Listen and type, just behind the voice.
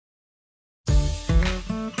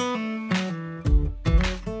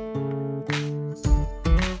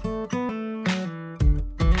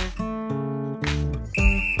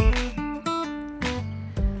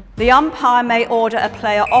The umpire may order a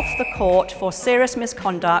player off the court for serious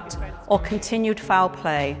misconduct or continued foul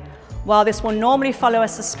play. While this will normally follow a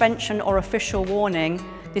suspension or official warning,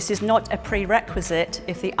 this is not a prerequisite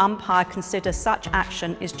if the umpire considers such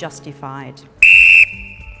action is justified.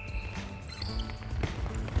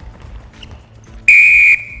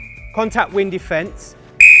 Contact wing defence.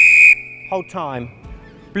 Hold time.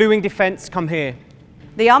 Blue wing defence, come here.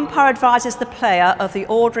 The umpire advises the player of the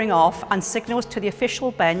ordering off and signals to the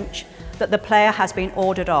official bench that the player has been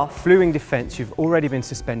ordered off. Blue wing defence, you've already been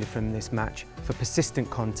suspended from this match for persistent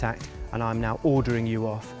contact, and I'm now ordering you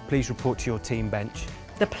off. Please report to your team bench.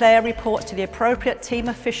 The player reports to the appropriate team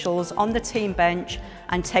officials on the team bench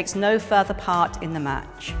and takes no further part in the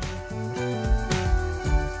match.